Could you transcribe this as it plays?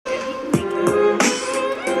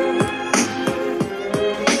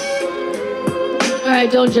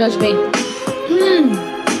Alright, don't judge me.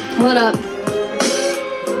 What up?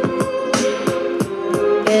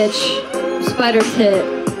 Bitch. Spider tit.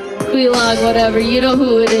 Quelaag, whatever, you know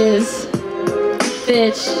who it is.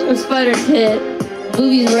 Bitch. I'm spider tit.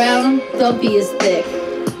 Boobies round, dumpy is thick.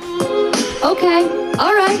 Okay,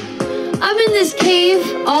 alright. I'm in this cave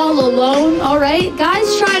all alone, alright?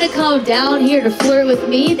 Guys try to come down here to flirt with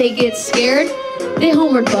me, they get scared. They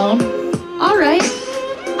homeward bone. Alright.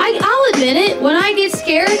 I'll admit it, when I get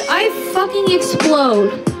scared, I fucking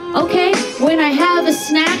explode. Okay? When I have a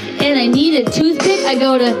snack and I need a toothpick, I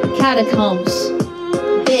go to catacombs.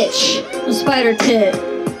 Bitch. I'm spider tit.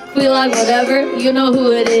 Quelaag, whatever, you know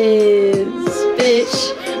who it is.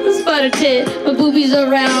 Bitch. I'm spider tit. My boobies are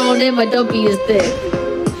round and my dumpy is thick.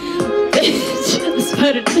 Bitch. I'm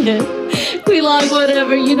spider tit. Quelaag,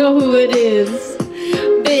 whatever, you know who it is.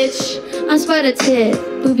 Bitch. I'm spider tit.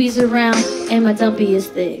 Boobies are round and my dumpy is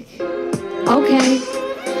thick. Okay.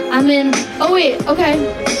 I'm in. Oh wait. Okay.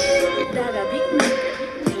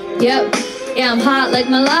 Yep. Yeah, I'm hot like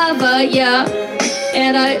my lava. Yeah.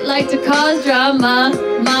 And I like to cause drama.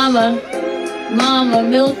 Mama,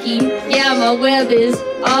 milky. Yeah, my web is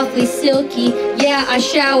awfully silky. Yeah, I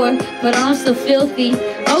shower, but I'm still filthy.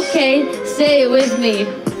 Okay, say it with me.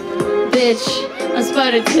 Bitch, I'm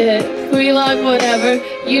spider tit. Quelaag, whatever,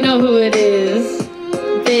 you know who it is.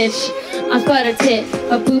 Bitch, I'm spider tit.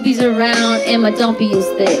 My boobies are round and my dumpy is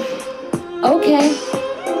thick. Okay,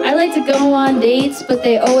 I like to go on dates, but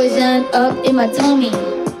they always end up in my tummy.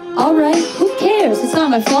 Alright, who cares? It's not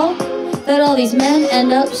my fault that all these men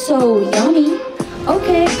end up so yummy.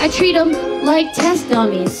 Okay, I treat them like test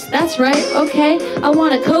dummies. That's right, okay, I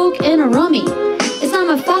want a Coke and a rummy. It's not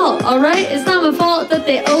my fault, alright? It's not my fault that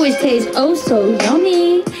they always taste oh so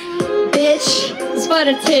yummy. Bitch,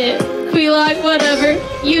 spider tit, Quelaag, whatever,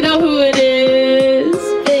 you know who it is.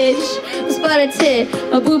 Bitch, spider tit,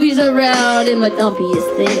 my boobies are round and my dumpy is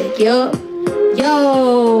thick. Yo.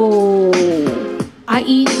 I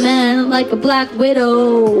eat men like a black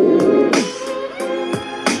widow.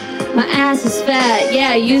 My ass is fat,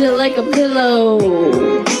 yeah, I use it like a pillow.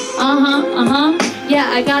 Yeah,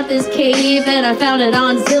 I got this cave and I found it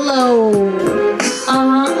on Zillow.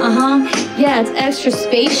 Yeah, it's extra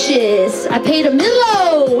spacious. I paid $1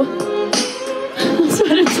 million.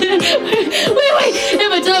 Wait,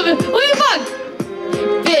 am I jumping? What the fuck?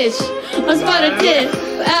 Bitch, I'm spider tit.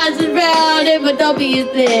 Ass is round and my dumpy is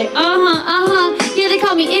thick. Yeah, they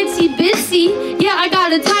call me itsy bitsy. Yeah, I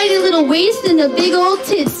got a tiny little waist and a big old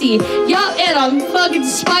titsy. Yup, and I'm fucking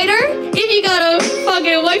spider. If you got a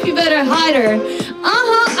fucking wife, you better hide her.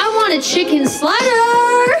 I want a chicken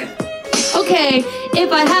slider. Okay,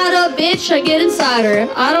 if I had a bitch, I'd get inside her.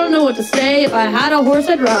 I don't know what to say. If I had a horse,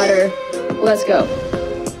 I'd ride her. Let's go.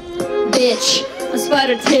 Bitch, a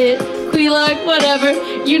spider tit. Quelaag, whatever,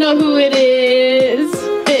 you know who it is.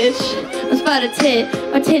 Bitch, a spider tit.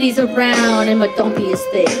 My titties are round and my dumpy is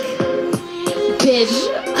thick. Bitch,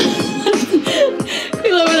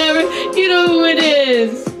 Quelaag, whatever, you know who it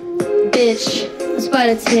is. Bitch, a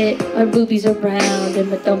spider tit. My boobies are round and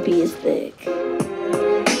my dumpy is thick.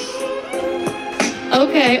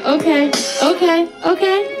 Okay.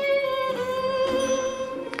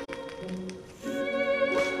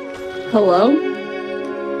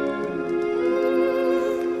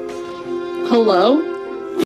 Hello?